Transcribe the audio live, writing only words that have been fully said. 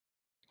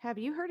Have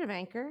you heard of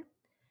Anchor?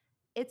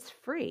 It's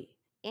free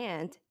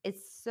and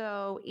it's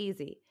so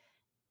easy.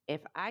 If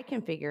I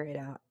can figure it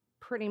out,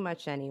 pretty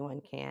much anyone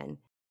can.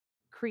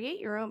 Create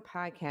your own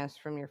podcast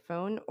from your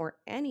phone or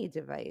any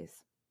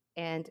device,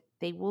 and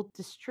they will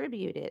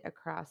distribute it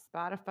across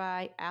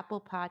Spotify,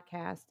 Apple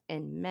Podcast,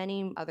 and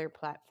many other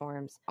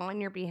platforms on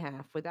your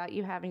behalf without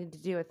you having to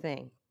do a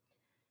thing.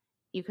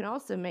 You can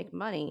also make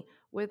money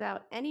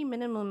without any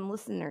minimum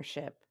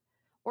listenership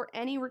or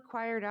any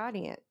required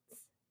audience.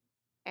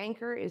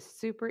 Anchor is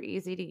super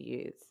easy to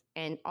use,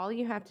 and all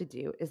you have to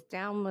do is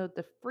download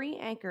the free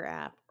Anchor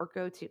app or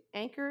go to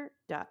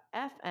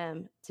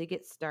anchor.fm to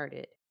get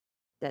started.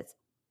 That's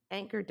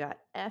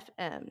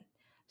anchor.fm.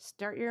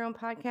 Start your own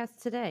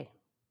podcast today.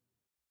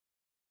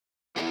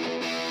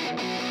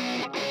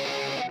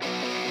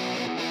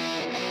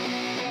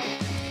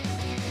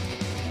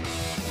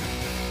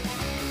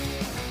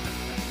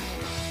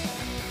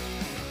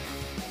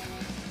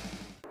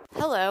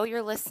 Hello,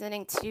 you're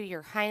listening to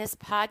Your Highness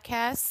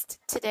podcast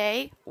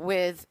today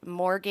with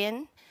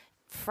Morgan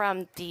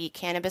from the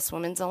Cannabis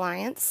Women's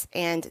Alliance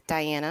and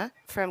Diana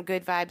from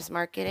Good Vibes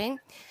Marketing.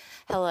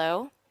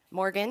 Hello,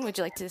 Morgan, would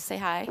you like to say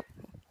hi?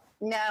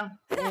 No.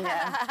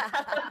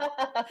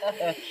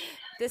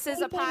 This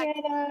is a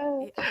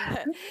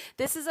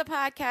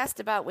podcast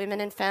about women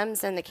and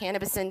femmes and the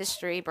cannabis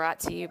industry, brought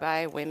to you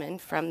by women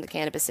from the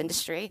cannabis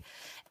industry.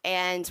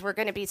 And we're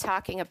going to be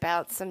talking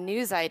about some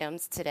news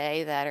items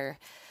today that are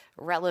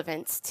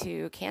relevant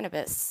to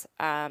cannabis.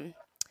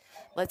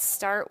 Let's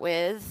start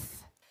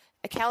with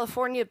a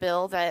California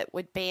bill that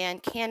would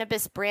ban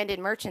cannabis branded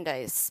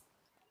merchandise.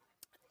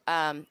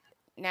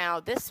 Now,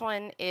 this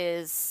one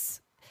is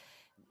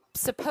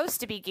supposed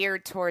to be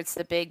geared towards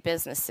the big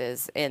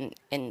businesses in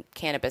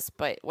cannabis,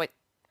 but what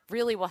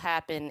really will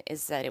happen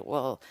is that it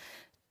will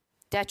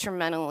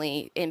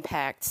detrimentally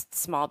impact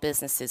small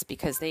businesses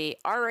because they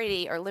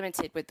already are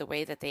limited with the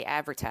way that they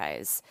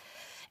advertise.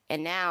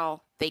 And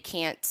now they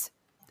can't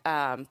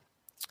have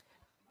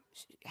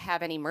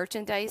any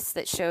merchandise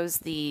that shows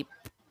the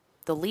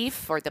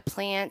leaf or the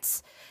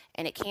plant,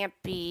 and it can't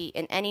be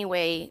in any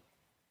way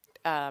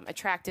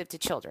attractive to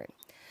children.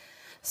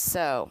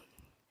 So,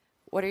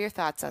 what are your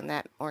thoughts on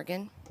that,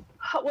 Morgan?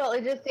 Well,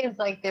 it just seems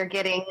like they're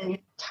getting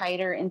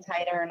tighter and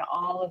tighter in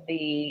all of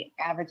the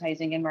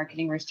advertising and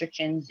marketing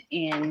restrictions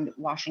in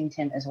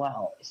Washington as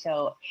well.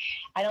 So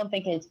I don't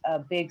think it's a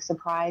big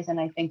surprise. And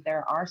I think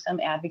there are some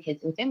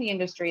advocates within the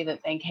industry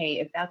that think, hey,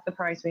 if that's the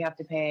price we have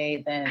to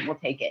pay, then we'll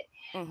take it.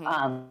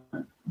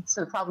 Mm-hmm.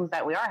 So the problems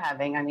that we are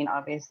having, I mean,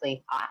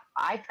 obviously,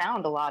 I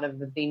found a lot of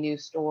the new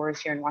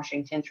stores here in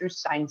Washington through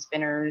sign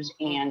spinners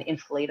and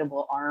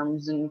inflatable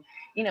arms and,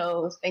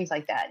 things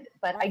like that.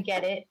 But I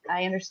get it.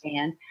 I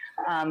understand.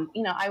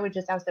 I would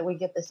just ask that we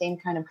get the same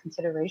kind of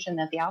consideration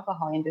that the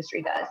alcohol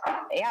industry does.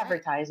 They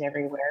advertise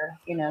everywhere,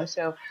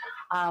 so,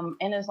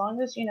 and as long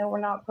as, we're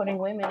not putting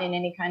women in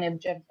any kind of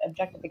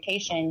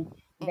objectification,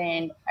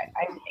 then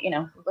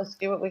let's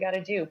do what we got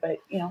to do. But,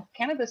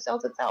 cannabis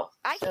sells itself.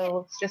 So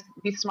let's just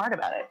be smart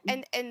about it.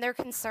 And their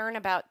concern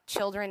about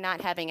children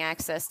not having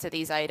access to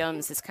these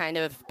items is kind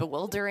of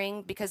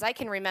bewildering because I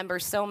can remember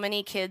so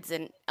many kids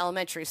in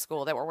elementary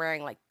school that were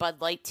wearing like Bud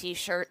Light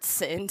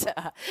t-shirts and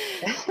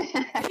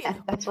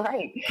that's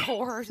right.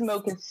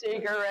 Smoking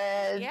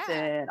cigarettes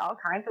and all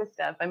kinds of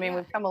stuff. I mean,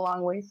 we've come a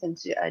long way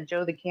since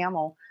Joe the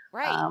Camel.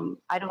 Right.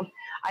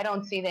 I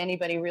don't see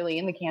anybody really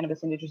in the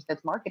cannabis industry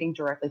that's marketing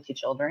directly to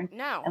children.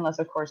 No. Unless,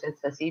 of course, it's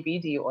the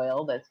CBD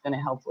oil that's going to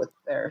help with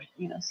their,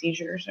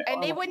 seizures.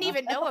 And they wouldn't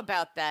even know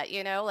about that,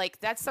 like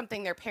that's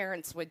something their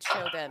parents would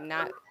show them,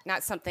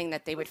 not something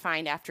that they would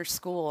find after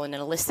school in an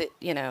illicit,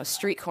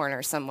 street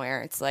corner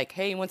somewhere. It's like,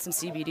 hey, you want some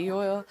CBD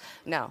oil?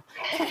 No.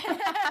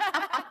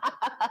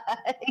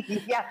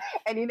 Yeah.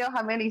 And you know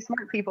how many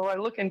smart people are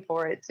looking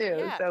for it too.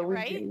 Yeah, so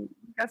we've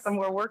got some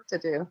more work to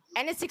do.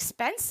 And it's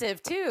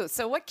expensive too.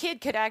 So what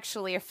kid could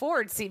actually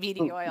afford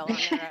CBD oil on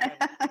their own?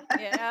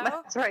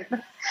 That's right.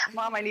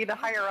 Mom, I need a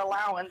higher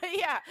allowance.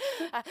 Yeah.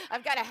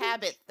 I've got a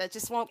habit that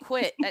just won't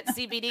quit, that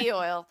CBD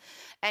oil.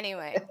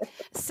 Anyway.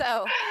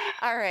 So,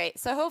 all right.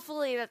 So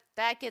hopefully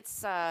that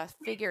gets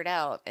figured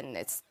out and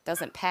it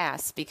doesn't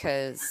pass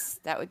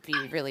because that would be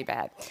really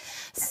bad.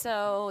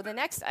 So the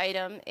next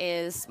item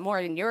is more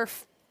in your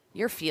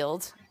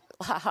field.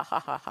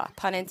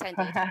 Pun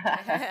intended.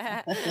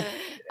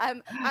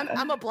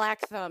 I'm a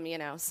black thumb,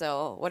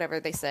 so whatever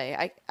they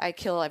say, I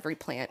kill every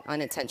plant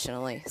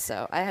unintentionally.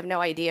 So I have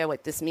no idea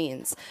what this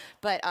means.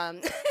 But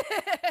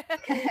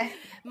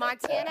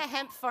Montana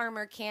hemp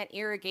farmer can't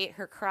irrigate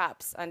her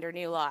crops under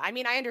new law. I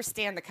mean, I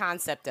understand the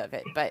concept of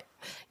it, but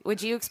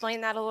would you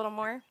explain that a little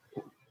more?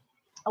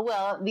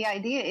 Well, the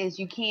idea is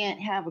you can't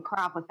have a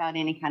crop without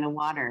any kind of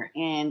water.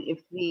 And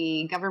if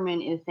the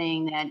government is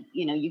saying that,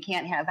 you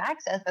can't have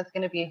access, that's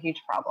going to be a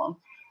huge problem.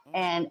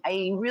 And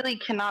I really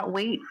cannot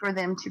wait for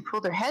them to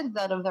pull their heads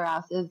out of their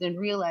asses and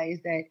realize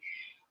that,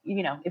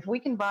 if we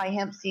can buy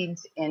hemp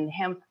seeds and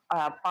hemp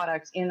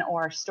products in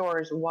our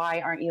stores, why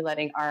aren't you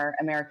letting our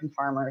American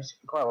farmers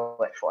grow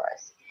it for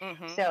us?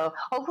 Mm-hmm. So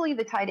hopefully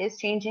the tide is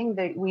changing.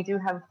 We do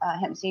have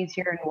hemp seeds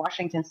here in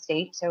Washington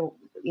State, so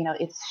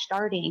it's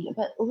starting.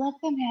 But let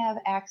them have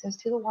access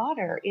to the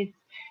water.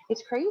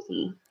 It's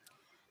crazy.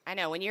 I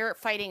know when you're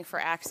fighting for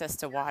access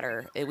to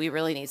water, we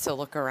really need to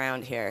look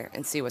around here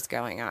and see what's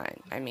going on.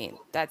 I mean,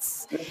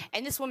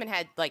 and this woman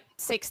had like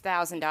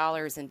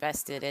 $6,000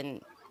 invested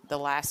in the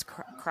last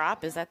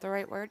crop. Is that the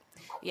right word?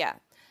 Yeah.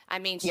 I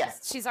mean,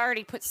 she's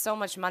already put so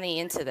much money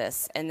into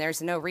this, and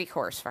there's no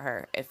recourse for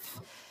her.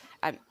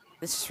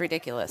 This is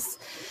ridiculous.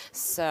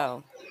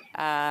 So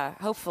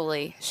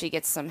hopefully she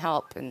gets some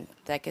help and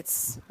that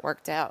gets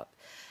worked out.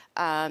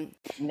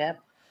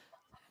 Yep.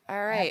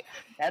 All right.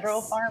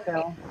 Federal Farm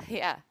Bill.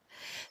 Yeah.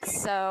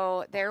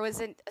 So there was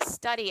a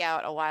study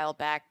out a while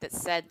back that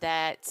said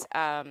that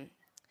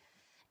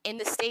in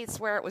the states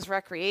where it was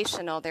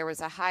recreational, there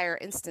was a higher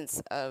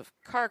instance of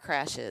car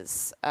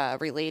crashes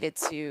related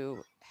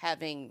to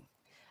having,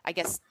 I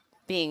guess,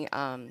 being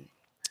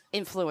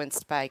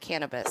influenced by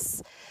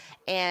cannabis.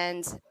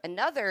 And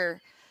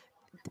another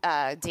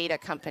data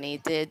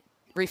company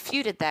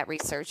refuted that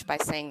research by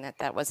saying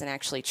that wasn't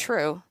actually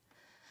true.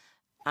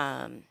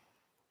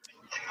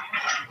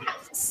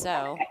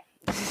 So,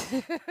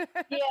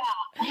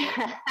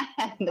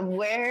 yeah,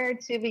 where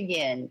to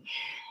begin?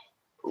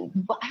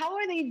 How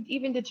are they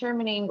even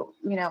determining,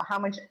 how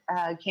much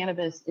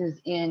cannabis is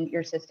in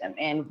your system,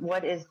 and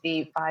what is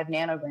the 5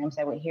 nanograms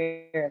that we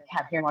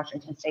have here in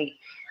Washington State?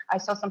 I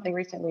saw something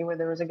recently where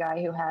there was a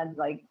guy who had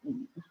like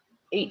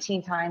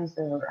 18 times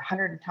or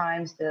 100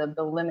 times the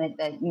limit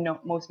that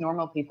most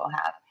normal people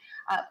have.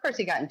 Of course,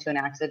 he got into an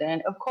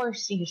accident. Of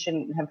course, he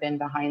shouldn't have been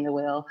behind the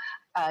wheel.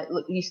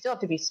 Look, you still have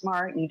to be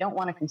smart, and you don't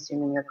want to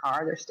consume in your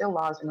car. There's still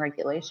laws and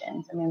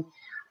regulations. I mean,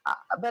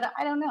 but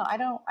I don't know. I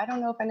don't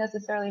know if I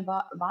necessarily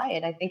buy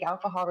it. I think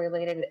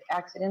alcohol-related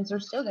accidents are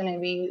still going to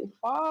be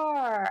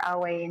far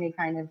outweigh any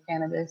kind of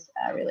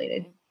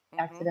cannabis-related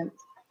accidents.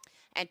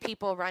 And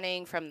people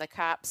running from the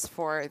cops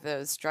for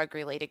those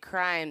drug-related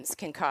crimes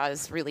can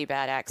cause really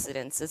bad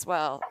accidents as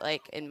well.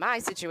 Like in my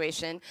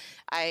situation,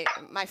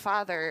 my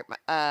father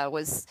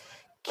was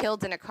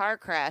killed in a car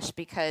crash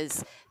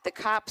because the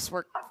cops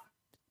were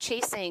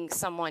chasing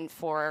someone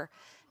for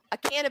a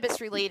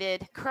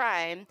cannabis-related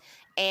crime,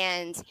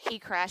 and he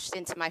crashed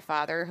into my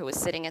father, who was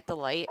sitting at the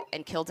light,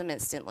 and killed him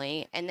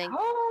instantly, and then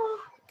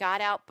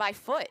got out by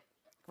foot.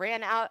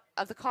 Ran out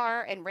of the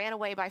car and ran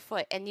away by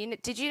foot. And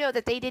did you know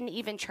that they didn't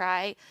even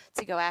try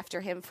to go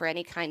after him for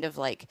any kind of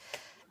like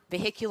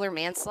vehicular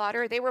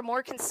manslaughter? They were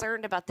more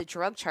concerned about the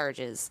drug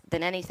charges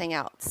than anything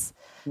else.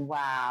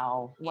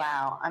 Wow.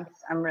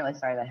 I'm really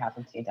sorry that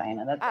happened to you,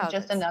 Diana.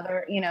 That's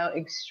another,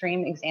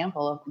 extreme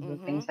example of the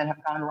things that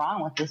have gone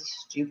wrong with this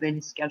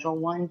stupid Schedule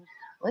 1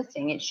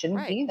 listing. It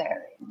shouldn't be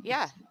there.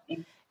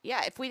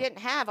 Yeah, if we didn't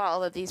have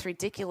all of these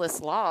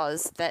ridiculous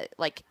laws that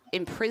like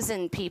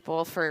imprison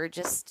people for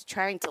just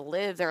trying to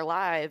live their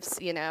lives,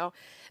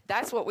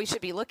 that's what we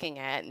should be looking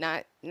at,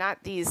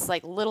 not these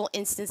like little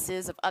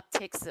instances of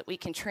upticks that we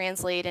can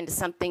translate into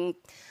something,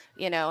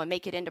 and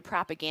make it into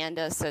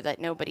propaganda so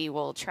that nobody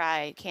will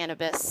try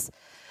cannabis.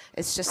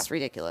 It's just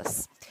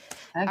ridiculous.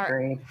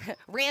 Agreed.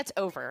 Rant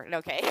over.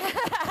 Okay.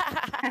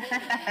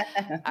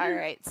 All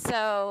right.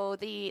 So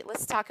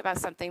let's talk about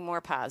something more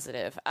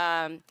positive.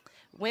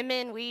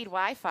 Women Weed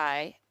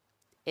Wi-Fi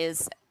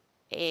is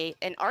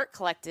an art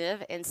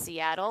collective in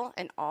Seattle,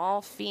 an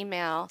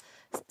all-female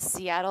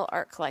Seattle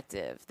art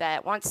collective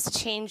that wants to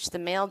change the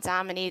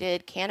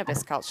male-dominated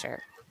cannabis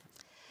culture.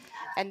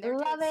 And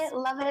love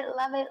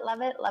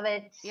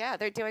it. Yeah,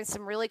 they're doing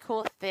some really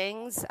cool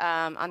things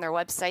on their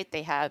website.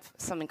 They have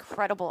some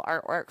incredible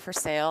artwork for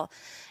sale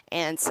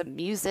and some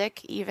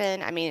music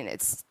even. I mean,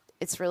 it's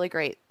really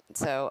great.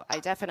 So I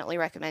definitely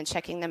recommend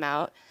checking them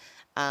out.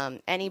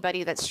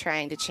 Anybody that's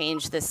trying to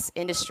change this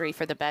industry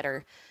for the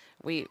better,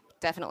 we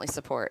definitely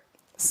support.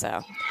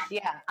 So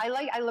yeah, I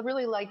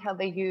really like how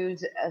they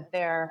use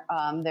their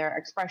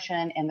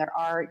expression and their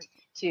art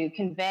to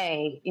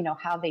convey,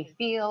 how they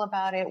feel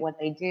about it, what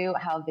they do,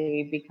 how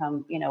they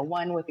become,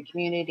 one with the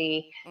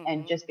community,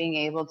 and just being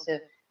able to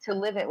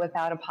live it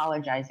without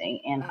apologizing.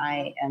 And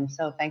I am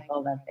so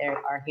thankful that they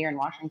are here in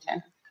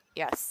Washington.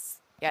 Yes,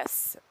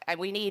 and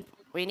we need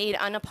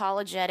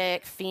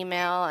unapologetic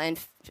female and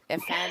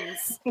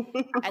femmes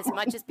as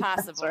much as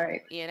possible. That's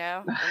right.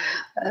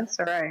 That's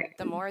right.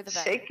 The more, the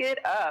better. Shake it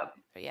up.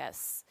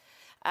 Yes.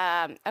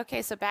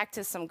 Okay, so back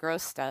to some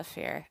gross stuff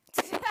here.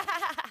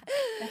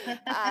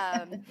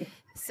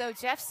 So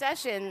Jeff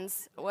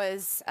Sessions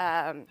was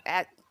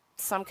at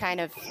some kind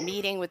of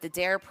meeting with the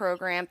DARE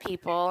program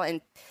people and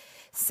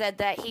said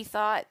that he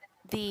thought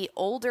the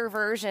older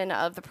version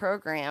of the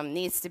program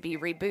needs to be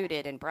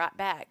rebooted and brought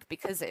back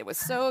because it was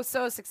so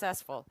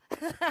successful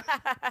the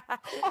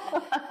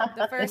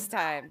first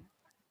time.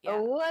 Yeah.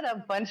 What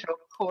a bunch of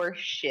horse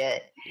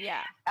shit.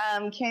 Yeah.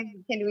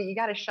 You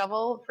got a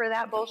shovel for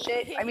that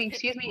bullshit? I mean,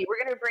 excuse me.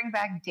 We're gonna bring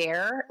back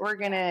Dare. We're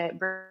gonna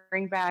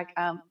bring back.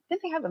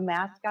 Didn't they have a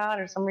mascot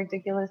or some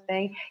ridiculous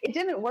thing? It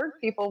didn't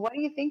work, people. What are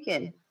you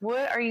thinking?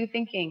 What are you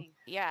thinking?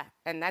 Yeah,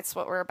 and that's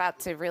what we're about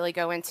to really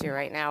go into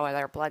right now with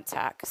our blood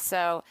talk.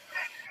 So,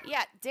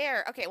 yeah,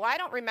 Dare. Okay, well, I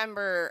don't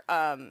remember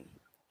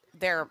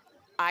their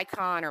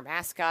icon or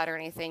mascot or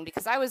anything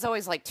because I was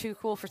always like too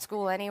cool for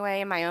school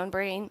anyway in my own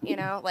brain, you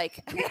know,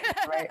 like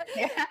Right.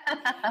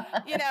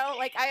 you know,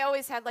 like I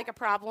always had like a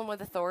problem with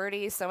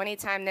authority. So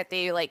anytime that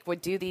they like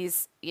would do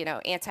these, you know,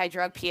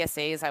 anti-drug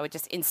PSAs, I would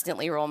just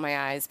instantly roll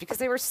my eyes because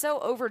they were so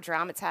over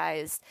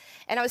dramatized.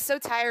 And I was so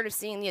tired of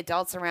seeing the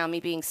adults around me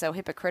being so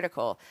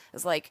hypocritical.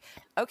 It's like,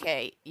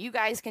 okay, you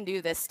guys can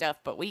do this stuff,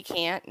 but we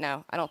can't.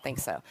 No, I don't think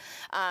so.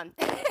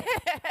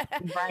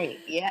 Right.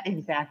 Yeah,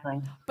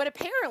 exactly. But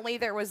apparently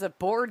there was a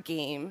board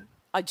game,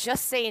 a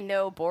Just Say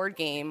No board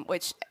game,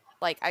 which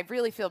like I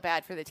really feel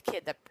bad for the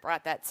kid that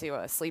brought that to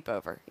a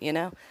sleepover, you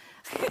know?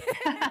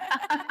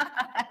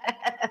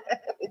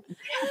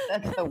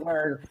 That's the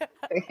word.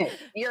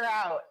 You're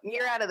out.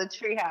 You're out of the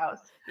treehouse.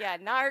 Yeah,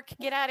 narc,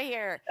 get out of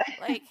here.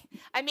 Like,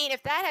 I mean,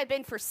 if that had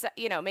been for,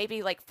 you know,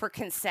 maybe like for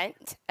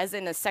consent, as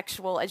in a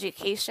sexual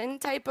education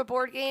type of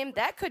board game,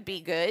 that could be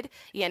good,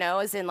 you know,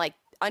 as in like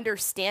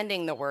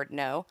understanding the word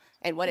no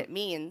and what it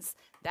means,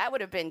 that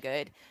would have been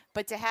good.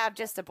 But to have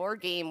just a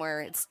board game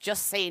where it's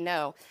just say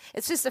no,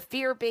 it's just a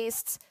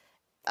fear-based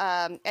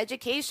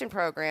education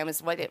program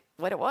is what it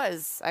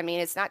was. I mean,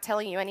 it's not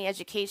telling you any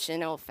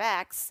educational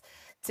facts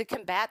to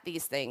combat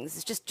these things.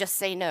 It's just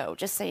say no,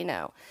 just say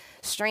no.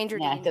 Stranger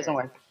danger. Yeah, it doesn't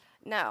work.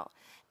 No.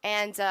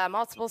 And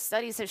multiple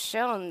studies have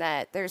shown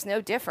that there's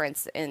no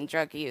difference in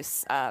drug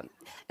use,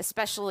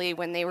 especially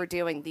when they were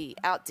doing the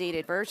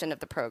outdated version of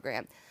the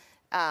program.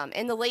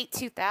 In the late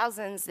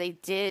 2000s, they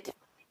did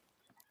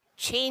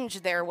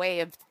change their way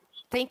of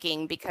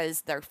thinking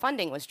because their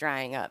funding was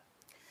drying up.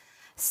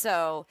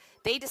 So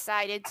they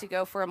decided to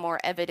go for a more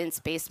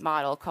evidence-based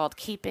model called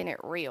Keeping It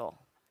Real.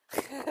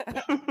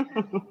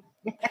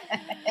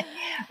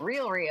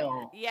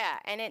 Real. Yeah,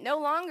 and it no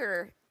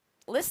longer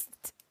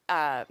lists,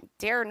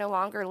 Dare no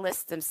longer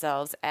lists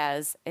themselves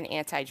as an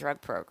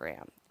anti-drug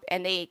program.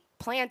 And they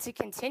plan to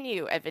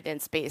continue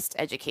evidence-based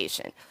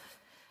education.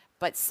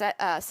 But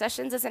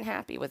Sessions isn't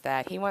happy with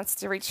that. He wants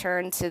to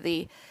return to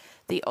the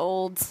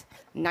old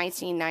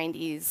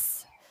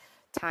 1990s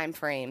time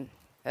frame,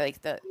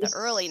 like the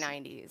early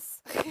 90s.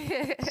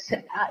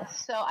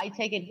 So I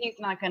take it he's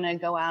not going to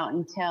go out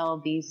and tell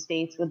these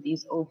states with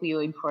these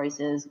opioid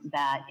crises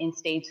that in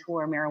states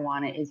where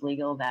marijuana is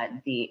legal that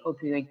the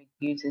opioid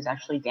use is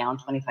actually down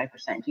 25%.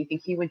 Do you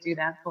think he would do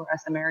that for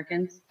us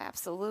Americans?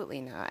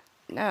 Absolutely not.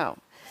 No.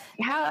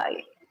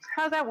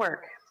 How's that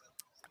work?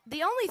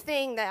 The only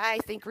thing that I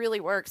think really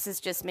works is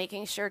just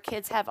making sure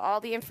kids have all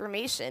the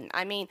information.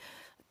 I mean,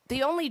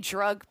 the only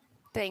drug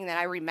thing that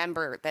I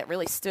remember that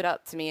really stood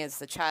up to me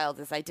as a child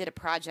is I did a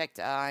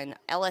project on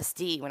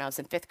LSD when I was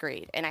in 5th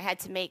grade, and I had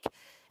to make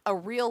a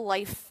real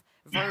life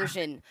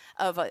version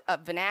of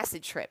an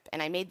acid trip,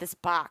 and I made this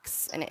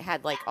box, and it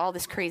had like all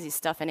this crazy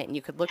stuff in it, and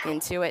you could look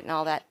into it and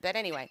all that. But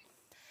anyway,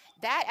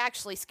 that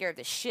actually scared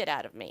the shit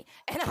out of me.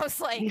 And I was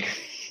like,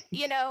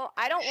 you know,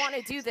 I don't want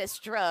to do this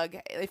drug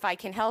if I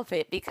can help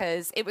it,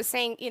 because it was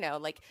saying, you know,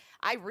 like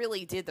I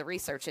really did the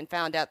research and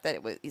found out that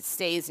it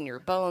stays in your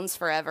bones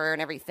forever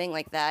and everything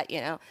like that,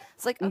 you know.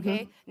 It's like,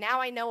 okay, now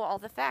I know all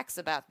the facts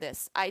about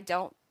this. I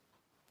don't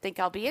think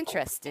I'll be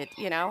interested,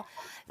 you know.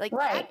 Like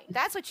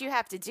that's what you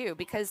have to do,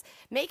 because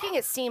making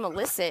it seem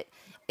illicit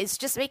is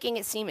just making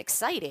it seem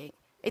exciting.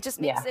 It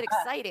just makes it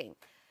exciting.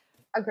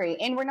 Agree.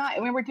 And we're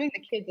doing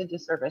the kids a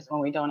disservice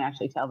when we don't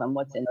actually tell them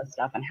what's in the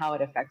stuff and how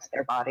it affects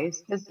their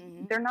bodies, because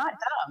they're not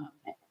dumb.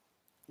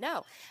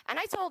 No. And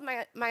I told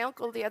my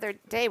uncle the other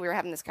day, we were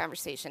having this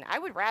conversation, I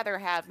would rather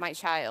have my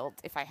child,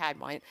 if I had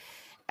one,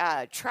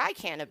 try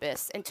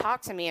cannabis and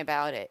talk to me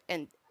about it.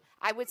 And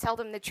I would tell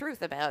them the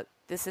truth about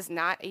this is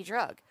not a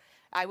drug.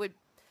 I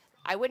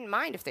wouldn't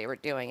mind if they were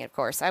doing it, of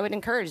course. I would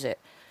encourage it.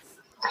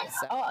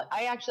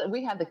 So.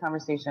 We had the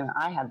conversation.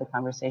 I had the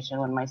conversation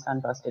when my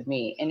son busted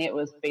me, and it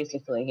was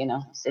basically, you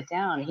know, sit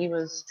down. He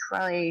was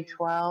probably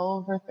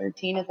 12 or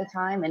 13 at the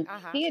time, and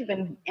he had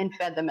been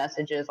fed the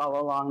messages all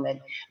along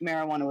that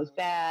marijuana was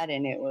bad,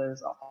 and it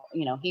was,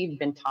 you know, he'd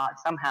been taught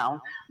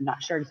somehow. I'm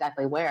not sure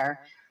exactly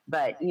where,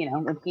 but you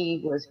know,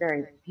 he was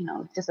very, you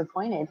know,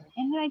 disappointed.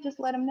 And I just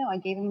let him know. I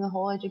gave him the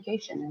whole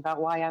education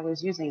about why I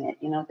was using it.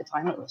 You know, at the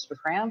time it was for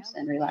cramps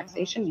and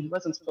relaxation. He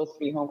wasn't supposed to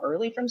be home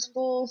early from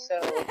school, so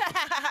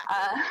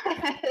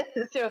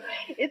so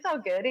it's all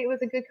good. It was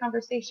a good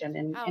conversation,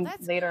 and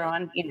later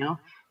on, you know,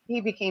 he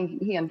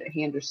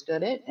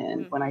understood it,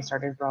 and when I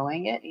started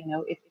growing it, you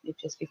know, it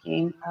just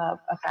became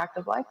a fact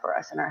of life for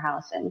us in our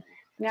house, and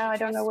now I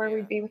don't know where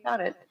we'd be without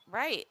it.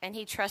 Right, and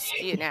he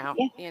trusts you now,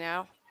 you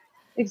know.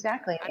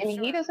 Exactly. I'm And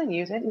sure. he doesn't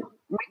use it.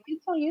 My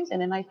kids don't use it.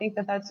 And I think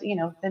that that's,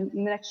 the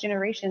next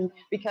generation,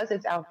 because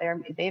it's out there,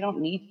 they don't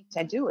need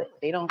to do it.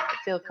 They don't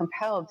feel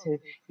compelled to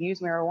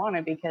use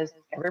marijuana because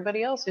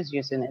everybody else is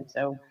using it.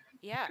 So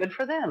Yeah. good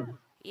for them.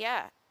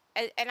 Yeah.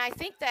 And I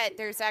think that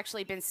there's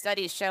actually been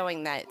studies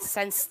showing that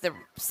since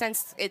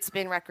it's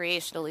been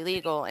recreationally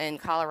legal in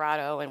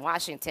Colorado and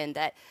Washington,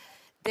 that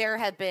there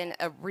have been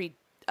a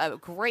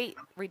great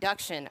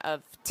reduction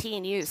of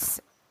teen use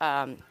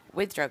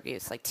with drug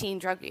use, like teen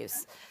drug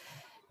use.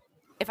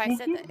 If I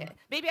said that,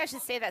 maybe I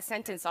should say that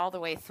sentence all the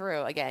way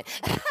through again.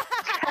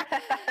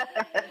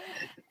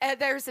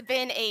 There's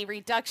been a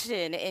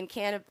reduction in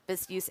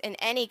cannabis use and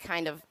any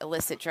kind of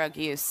illicit drug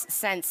use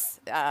since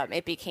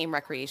it became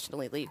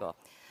recreationally legal.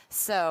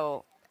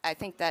 So I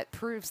think that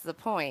proves the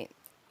point,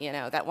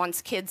 that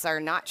once kids are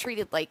not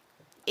treated like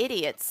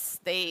idiots,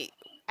 they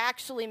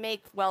actually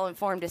make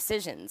well-informed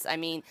decisions. I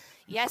mean,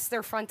 yes,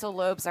 their frontal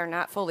lobes are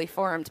not fully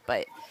formed,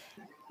 but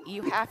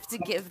you have to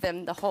give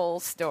them the whole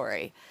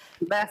story.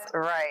 That's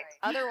right.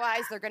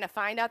 Otherwise, they're going to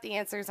find out the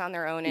answers on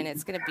their own, and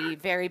it's going to be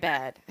very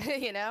bad,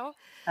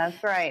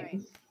 That's right.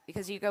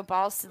 Because you go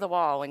balls to the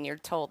wall when you're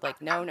told,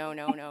 like, no, no,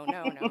 no, no,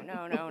 no, no,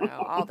 no, no,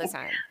 no, all the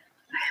time.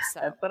 So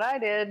that's what I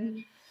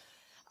did.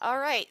 All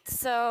right.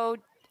 So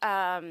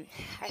I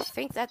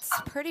think that's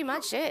pretty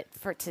much it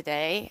for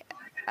today.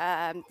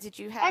 Did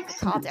you have a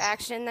call to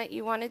action that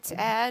you wanted to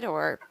add,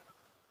 or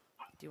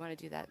do you want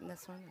to do that in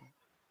this one?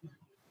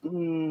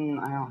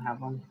 I don't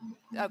have one.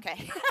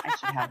 Okay. I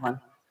should have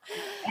one.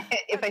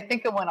 If I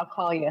think of one, I'll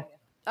call you.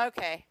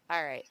 Okay.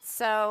 All right.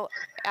 So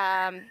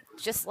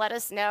just let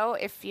us know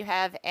if you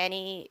have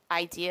any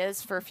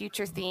ideas for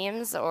future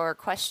themes or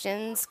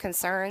questions,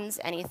 concerns,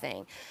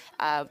 anything.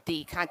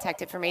 The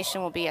contact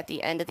information will be at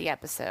the end of the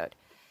episode.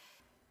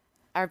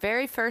 Our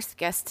very first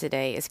guest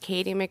today is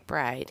Katie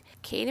McBride.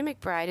 Katie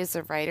McBride is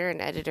a writer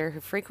and editor who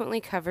frequently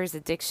covers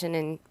addiction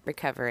and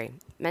recovery,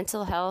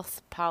 mental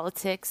health,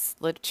 politics,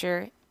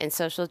 literature, and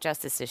social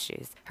justice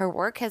issues. Her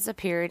work has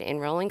appeared in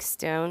Rolling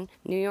Stone,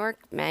 New York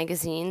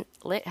Magazine,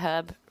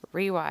 LitHub,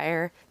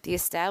 Rewire, The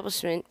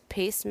Establishment,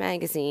 Paste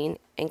Magazine,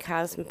 and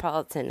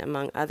Cosmopolitan,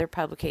 among other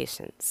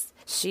publications.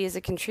 She is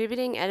a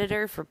contributing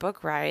editor for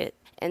Book Riot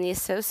and the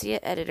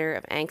associate editor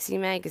of Anxie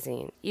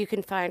Magazine. You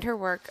can find her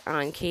work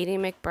on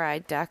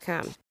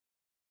katiemcbride.com.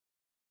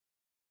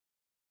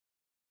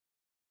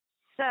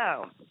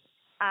 So,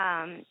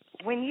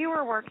 when you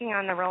were working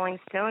on the Rolling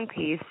Stone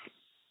piece,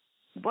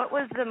 what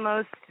was the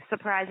most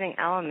surprising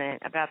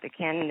element about the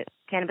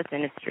cannabis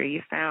industry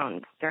you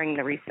found during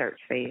the research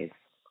phase?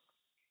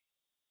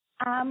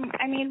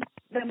 I mean,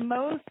 the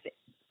most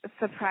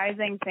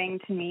surprising thing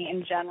to me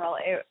in general,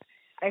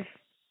 I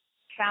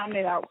found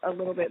it out a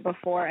little bit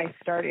before I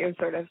started. It was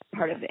sort of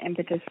part of the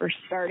impetus for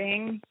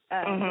starting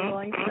the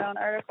Rolling Stone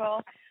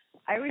article.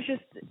 I was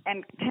just,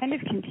 and kind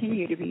of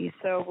continue to be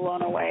so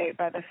blown away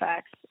by the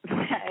fact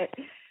that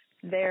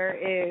there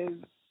is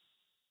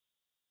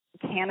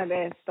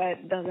cannabis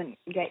that doesn't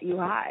get you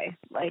high.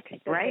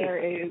 Like, right. There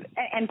is,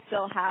 and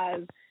still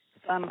has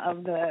some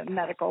of the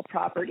medical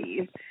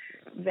properties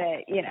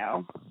that,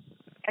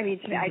 I mean,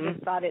 to me, I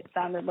just thought it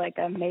sounded like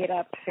a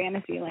made-up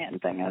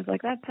Fantasyland thing. I was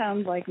like, that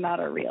sounds like not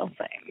a real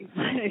thing.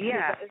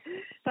 Yeah.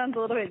 It sounds a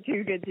little bit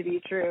too good to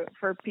be true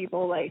for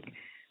people like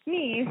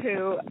me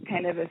who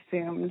kind of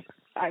assumed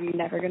I'm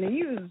never going to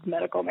use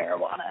medical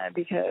marijuana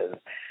because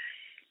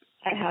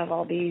I have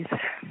all these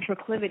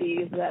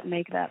proclivities that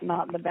make that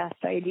not the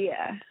best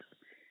idea.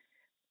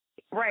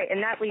 Right,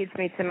 and that leads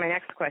me to my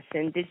next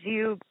question. Did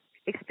you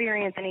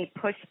experience any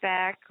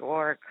pushback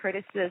or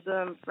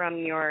criticism from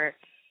your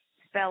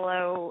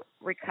fellow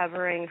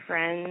recovering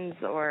friends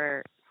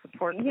or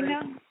support groups?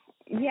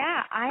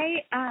 Yeah,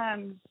 I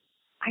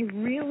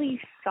really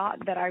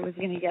thought that I was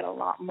going to get a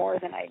lot more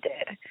than I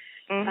did.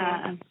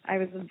 I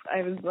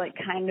was like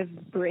kind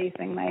of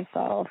bracing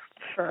myself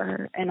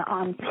for an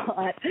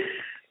onslaught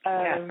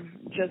of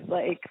just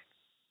like,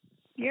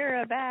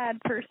 you're a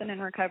bad person in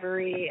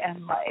recovery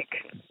and like,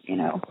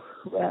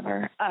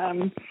 whatever.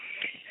 And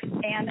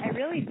I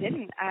really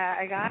didn't.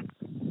 I got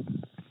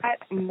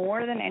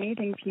more than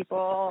anything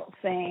people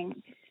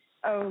saying,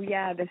 oh,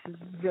 yeah, this has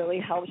really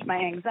helped my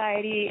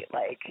anxiety.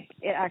 Like,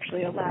 it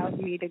actually allows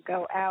me to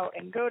go out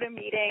and go to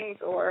meetings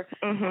or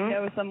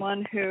know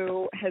someone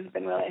who has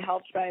been really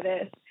helped by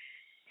this.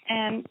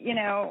 And,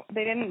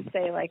 they didn't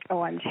say, like,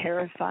 oh, I'm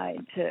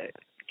terrified to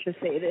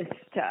say this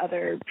to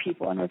other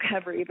people in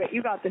recovery, but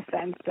you got the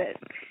sense that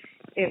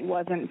it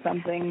wasn't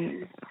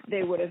something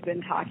they would have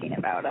been talking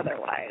about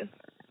otherwise.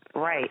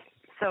 Right.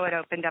 So it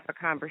opened up a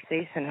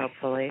conversation,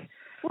 hopefully.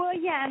 Well,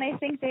 yeah, and I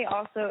think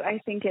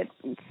it's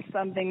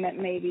something that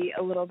may be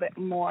a little bit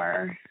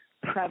more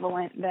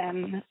prevalent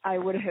than I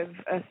would have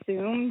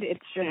assumed.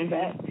 It's just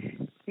that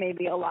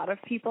maybe a lot of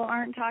people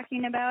aren't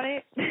talking about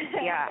it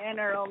and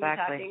are only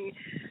talking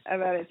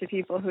about it to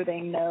people who they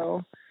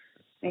know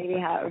maybe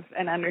have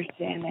an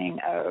understanding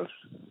of,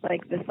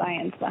 like, the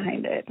science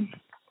behind it.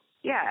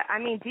 Yeah, I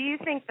mean, do you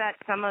think that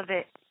some of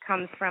it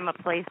comes from a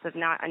place of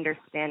not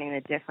understanding the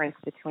difference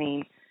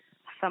between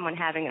someone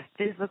having a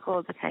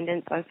physical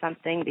dependence on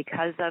something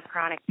because of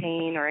chronic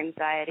pain or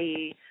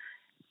anxiety,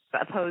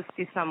 opposed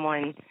to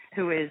someone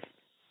who is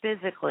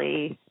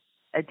physically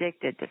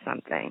addicted to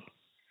something,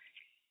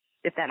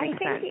 if that makes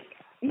sense.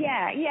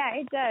 Yeah,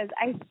 it does.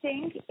 I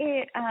think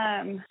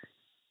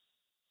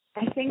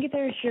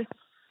there's just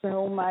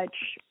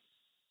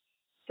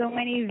so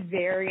many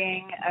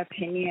varying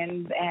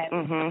opinions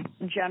and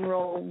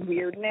general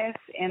weirdness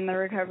in the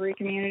recovery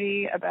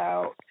community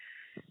about,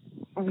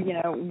 you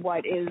know,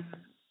 what is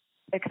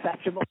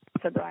acceptable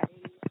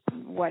sobriety,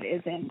 what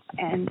isn't.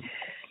 And,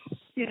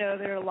 you know,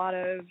 there are a lot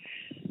of,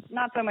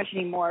 not so much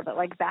anymore, but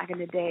like back in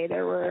the day,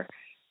 there were,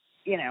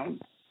 you know,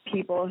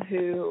 people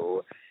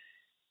who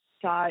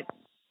thought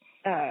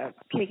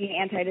taking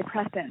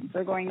antidepressants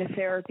or going to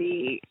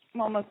therapy,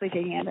 well, mostly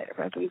taking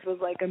antidepressants, was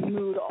like a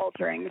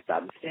mood-altering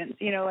substance.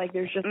 You know, like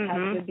there's just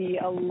has to be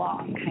a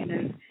long kind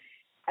of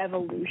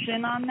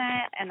evolution on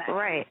that. And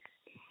right.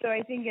 So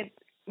I think it's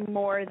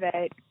more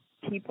that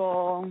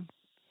people,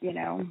 you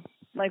know,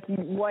 like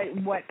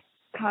what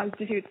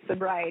constitutes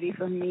sobriety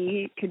for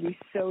me could be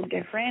so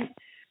different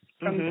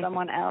from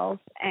someone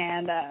else.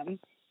 And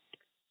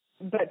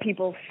but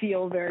people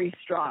feel very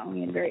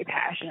strongly and very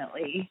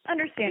passionately,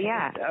 understandably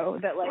so,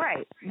 that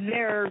like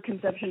their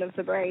conception of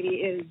sobriety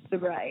is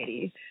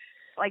sobriety.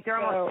 Like they're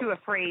almost too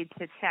afraid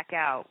to check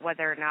out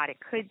whether or not it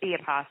could be a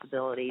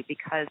possibility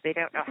because they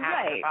don't know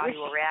how their body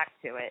will react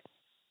to it.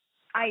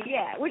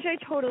 Which I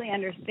totally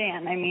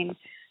understand. I mean,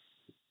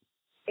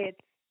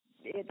 it's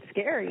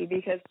scary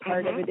because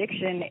part of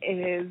addiction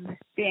is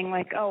being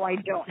like, oh, I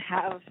don't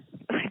have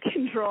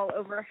control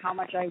over how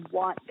much I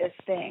want this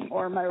thing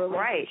or my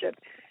relationship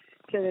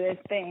to this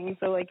thing.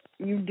 So like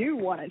you do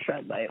want to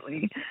tread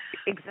lightly.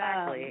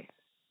 Exactly.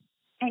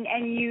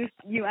 And you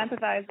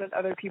empathize with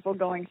other people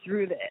going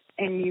through that,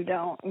 and you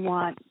don't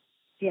want,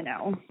 you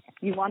know,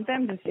 you want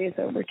them to stay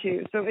sober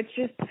too. So it's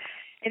just,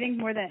 I think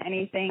more than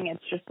anything,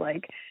 it's just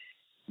like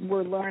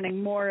we're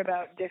learning more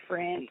about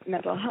different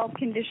mental health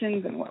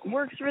conditions and what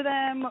works for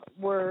them.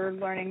 We're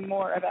learning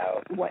more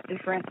about what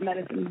different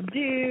medicines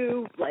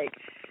do, like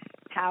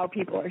how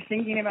people are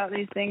thinking about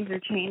these things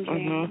are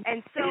changing.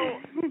 And so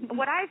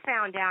what I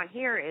found down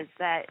here is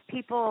that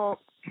people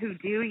who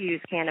do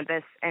use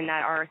cannabis and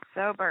that are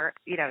sober,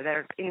 you know, that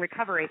are in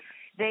recovery,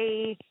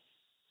 they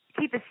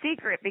keep a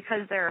secret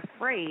because they're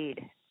afraid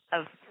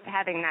of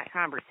having that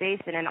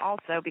conversation, and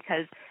also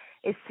because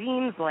it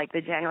seems like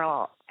the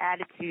general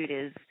attitude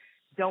is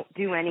don't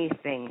do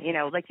anything, you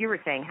know, like you were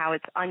saying, how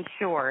it's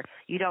unsure.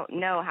 You don't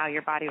know how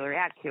your body will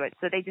react to it,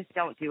 so they just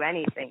don't do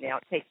anything. They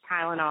don't take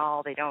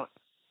Tylenol. They don't,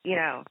 you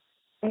know.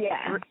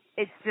 Yeah.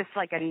 It's just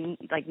like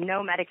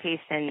no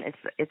medication.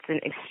 It's an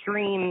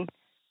extreme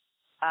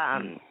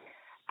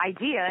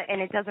idea,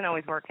 and it doesn't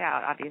always work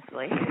out,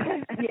 obviously.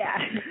 Yeah.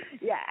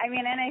 I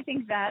mean, and I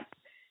think that,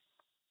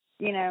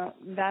 you know,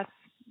 that's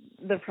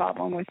the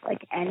problem with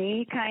like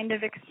any kind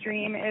of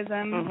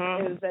extremism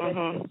is that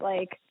it's just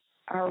like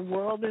our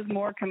world is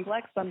more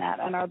complex than that,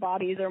 and our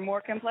bodies are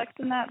more complex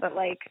than that. But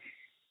like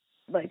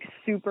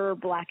super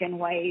black and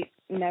white,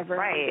 never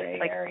gray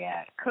like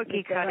area,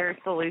 cookie cutter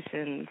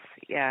solutions.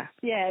 Yeah,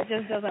 it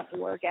just doesn't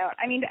work out.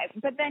 I mean,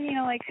 but then, you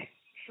know, like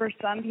for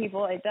some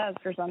people it does.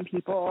 For some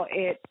people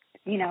it,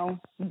 you know,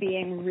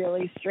 being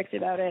really strict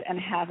about it and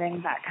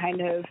having that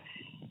kind of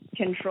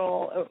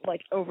control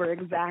like over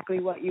exactly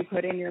what you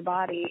put in your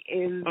body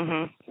is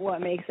what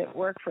makes it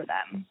work for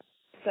them.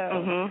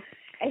 So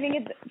I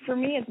think for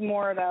me it's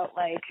more about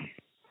like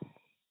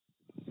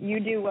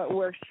you do what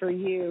works for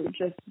you,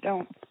 just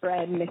don't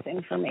spread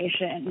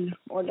misinformation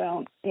or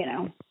don't, you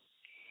know.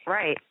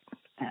 Right.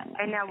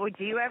 And now, would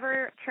you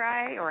ever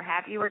try, or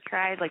have you ever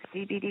tried like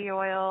CBD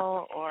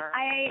oil or?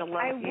 I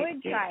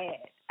would try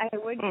it. I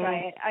would try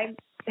it.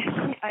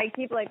 I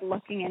keep like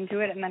looking into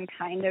it and then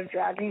kind of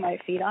dragging my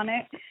feet on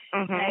it.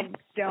 And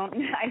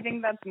I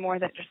think that's more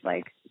that just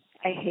like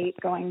I hate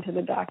going to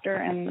the doctor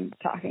and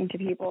talking to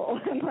people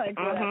and like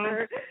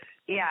whatever.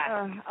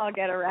 Yeah. I'll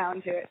get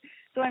around to it.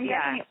 So I'm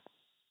definitely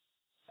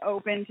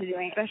open to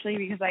doing it, especially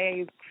because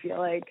I feel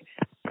like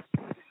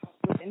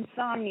with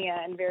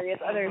insomnia and various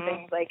other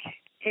things, like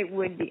it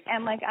would be,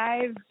 and like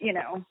I've, you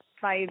know,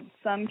 by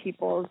some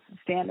people's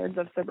standards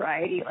of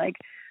sobriety, like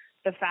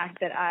the fact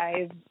that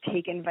I've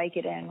taken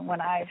Vicodin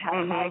when I've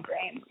had a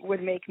migraine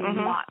would make me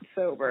not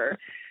sober.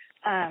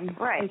 And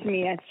to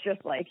me, it's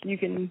just like you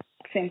can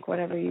think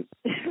whatever you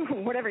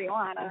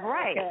want. I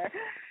don't care.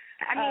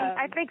 I mean,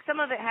 I think some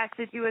of it has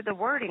to do with the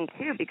wording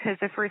too, because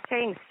if we're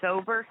saying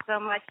sober so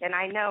much, and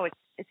I know it's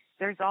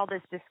there's all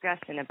this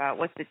discussion about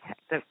what's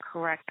the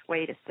correct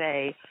way to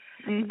say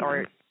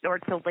or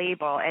to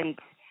label, and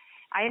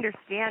I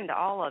understand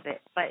all of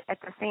it, but at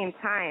the same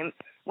time,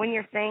 when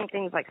you're saying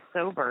things like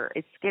sober,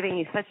 it's giving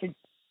you such a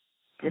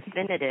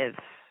definitive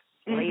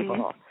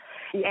label.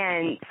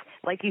 And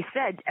like you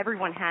said,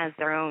 everyone has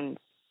their own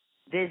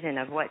vision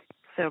of what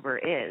sober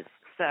is.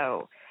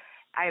 So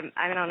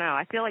I don't know.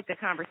 I feel like the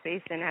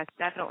conversation has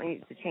definitely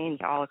needs to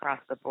change all across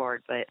the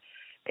board. But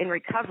in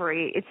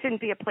recovery, it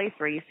shouldn't be a place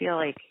where you feel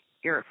like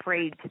you're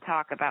afraid to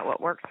talk about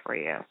what works for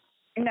you.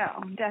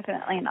 No,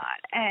 definitely not.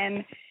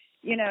 And,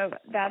 you know,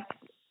 that's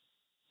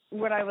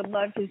what I would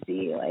love to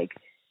see. Like,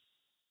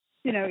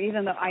 you know,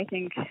 even though I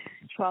think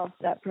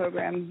 12-step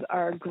programs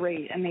are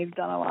great and they've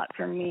done a lot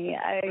for me,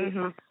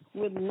 I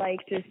would like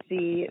to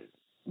see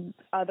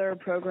other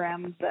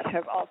programs that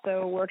have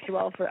also worked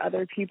well for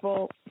other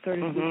people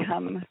sort of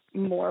become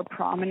more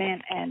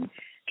prominent and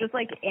just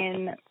like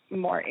in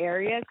more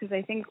areas. Because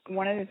I think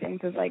one of the things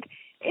is like,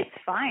 it's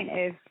fine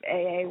if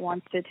AA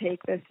wants to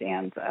take the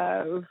stance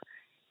of,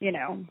 you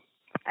know,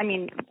 I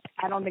mean,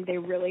 I don't think they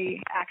really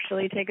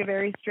actually take a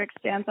very strict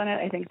stance on it.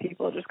 I think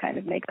people just kind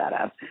of make that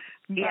up.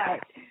 Yeah.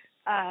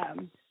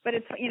 But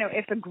it's, you know,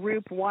 if a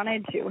group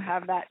wanted to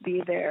have that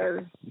be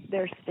their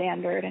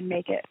standard and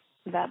make it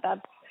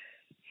that's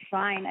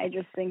fine. I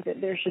just think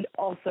that there should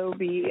also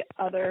be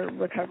other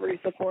recovery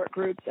support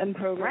groups and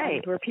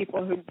programs where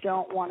people who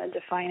don't want to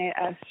define it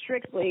as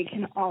strictly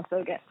can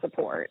also get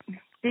support.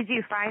 Did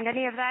you find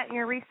any of that in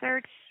your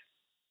research?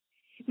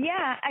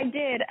 Yeah, I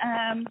did.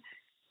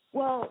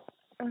 Well,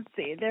 let's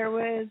see. There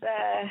was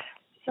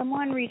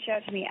someone reached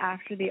out to me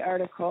after the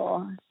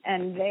article,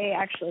 and they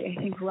actually,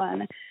 I think,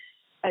 run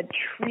a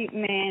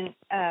treatment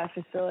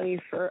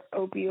facility for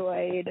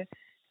opioid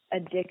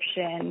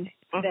addiction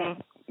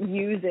that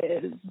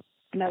uses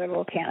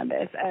medical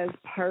cannabis as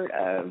part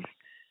of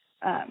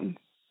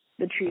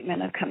the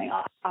treatment of coming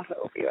off of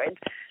opioids.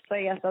 So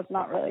I guess that's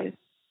not really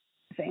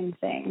the same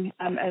thing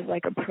as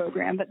like a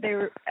program, but they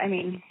were, I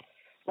mean,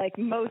 like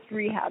most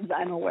rehabs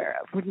I'm aware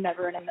of would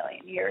never in a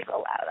million years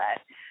allow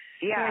that.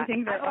 Yeah. So I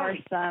think there are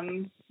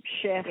some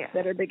shifts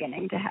that are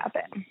beginning to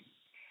happen.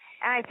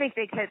 And I think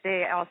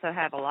they also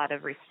have a lot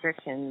of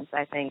restrictions,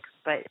 I think.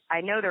 But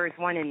I know there was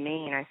one in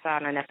Maine. I saw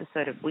it on an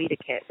episode of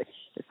Weedakit, which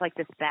is like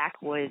this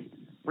backwoods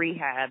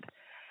rehab.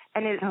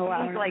 And it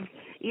was like,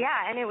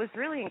 and it was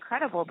really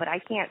incredible, but I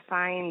can't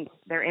find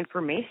their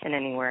information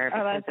anywhere.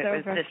 Oh, that's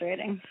so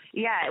frustrating.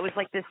 It was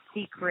like this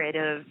secret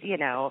of, you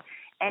know,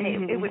 and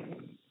it was,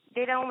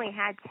 they'd only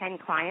had 10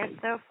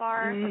 clients so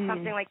far or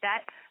something like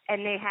that.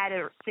 And they had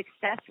a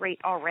success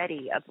rate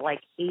already of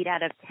like 8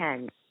 out of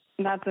 10.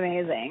 That's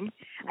amazing.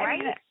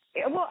 Right? I mean,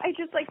 well, I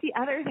just like the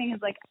other thing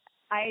is like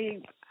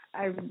I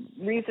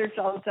researched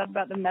all the stuff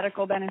about the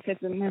medical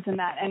benefits and this and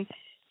that. And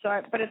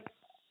so, but it's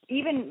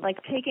even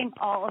like taking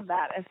all of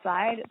that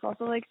aside, it's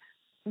also like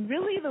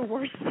really the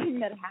worst thing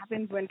that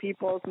happens when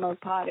people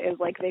smoke pot is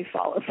like they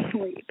fall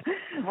asleep.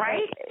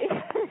 Right?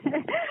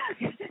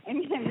 I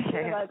mean, I'm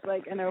sure that's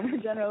like an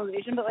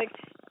overgeneralization, but like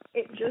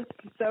it just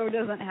so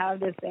doesn't have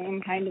the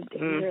same kind of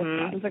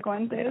dangerous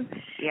consequences.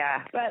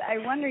 Yeah. But I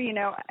wonder, you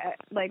know,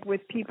 like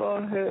with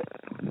people who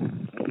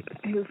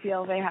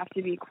feel they have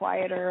to be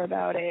quieter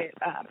about it,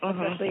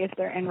 especially if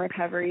they're in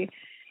recovery,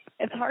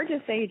 it's hard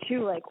to say,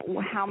 too, like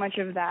how much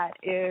of that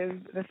is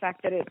the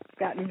fact that it's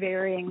got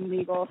varying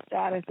legal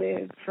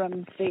statuses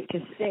from state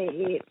to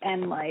state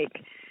and like,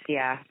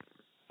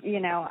 you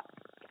know,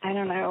 I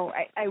don't know.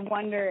 I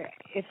wonder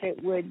if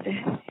it was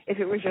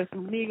just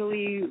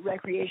legally,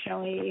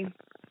 recreationally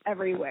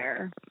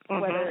everywhere,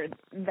 whether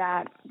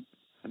that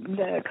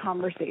the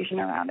conversation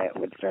around it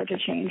would start to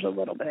change a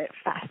little bit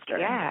faster.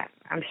 Yeah,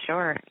 I'm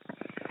sure.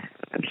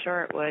 I'm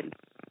sure it would.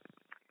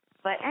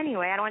 But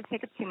anyway, I don't want to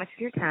take up too much of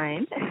your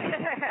time.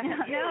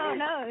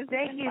 No.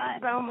 Thank you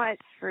so much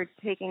for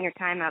taking your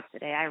time out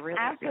today. I really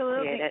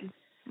appreciate it.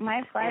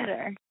 My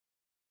pleasure.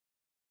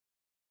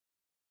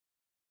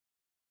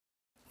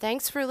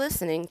 Thanks for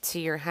listening to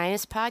Your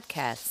Highness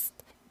Podcast,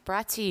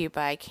 brought to you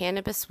by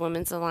Cannabis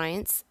Women's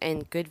Alliance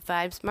and Good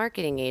Vibes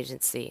Marketing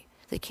Agency.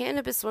 The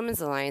Cannabis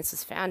Women's Alliance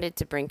was founded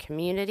to bring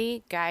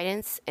community,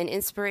 guidance, and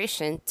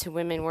inspiration to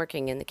women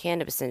working in the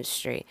cannabis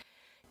industry.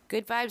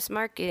 Good Vibes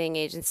Marketing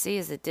Agency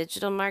is a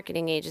digital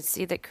marketing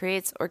agency that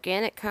creates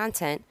organic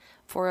content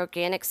for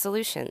organic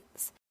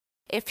solutions.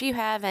 If you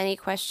have any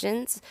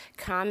questions,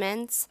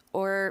 comments,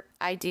 or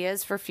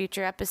ideas for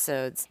future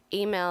episodes,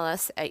 email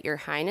us at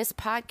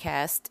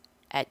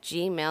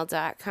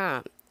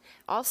yourhighnesspodcast@gmail.com.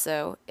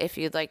 Also, if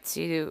you'd like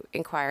to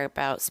inquire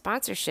about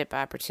sponsorship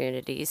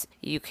opportunities,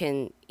 you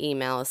can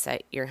email us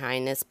at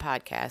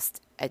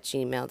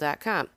yourhighnesspodcast@gmail.com.